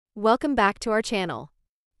Welcome back to our channel.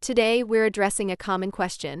 Today, we're addressing a common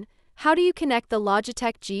question: how do you connect the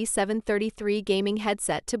Logitech G733 gaming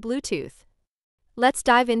headset to Bluetooth? Let's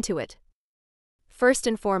dive into it. First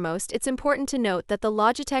and foremost, it's important to note that the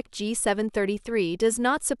Logitech G733 does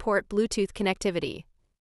not support Bluetooth connectivity.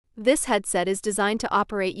 This headset is designed to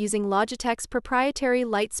operate using Logitech's proprietary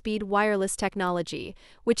Lightspeed wireless technology,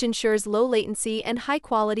 which ensures low latency and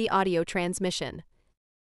high-quality audio transmission.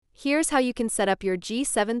 Here's how you can set up your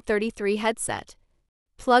G733 headset.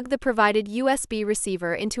 Plug the provided USB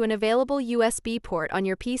receiver into an available USB port on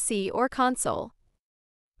your PC or console.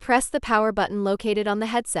 Press the power button located on the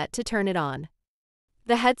headset to turn it on.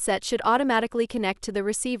 The headset should automatically connect to the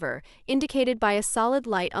receiver, indicated by a solid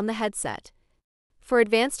light on the headset. For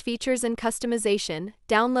advanced features and customization,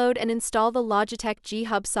 download and install the Logitech G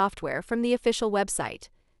Hub software from the official website.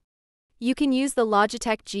 You can use the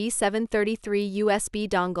Logitech G733 USB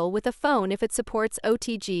dongle with a phone if it supports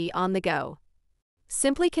OTG on the go.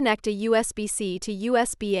 Simply connect a USB-C to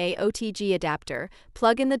USB-A OTG adapter,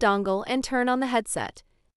 plug in the dongle, and turn on the headset.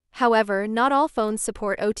 However, not all phones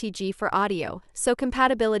support OTG for audio, so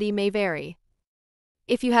compatibility may vary.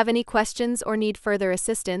 If you have any questions or need further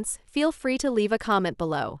assistance, feel free to leave a comment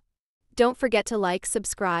below. Don't forget to like,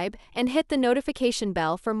 subscribe, and hit the notification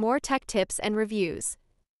bell for more tech tips and reviews.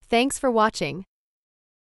 Thanks for watching.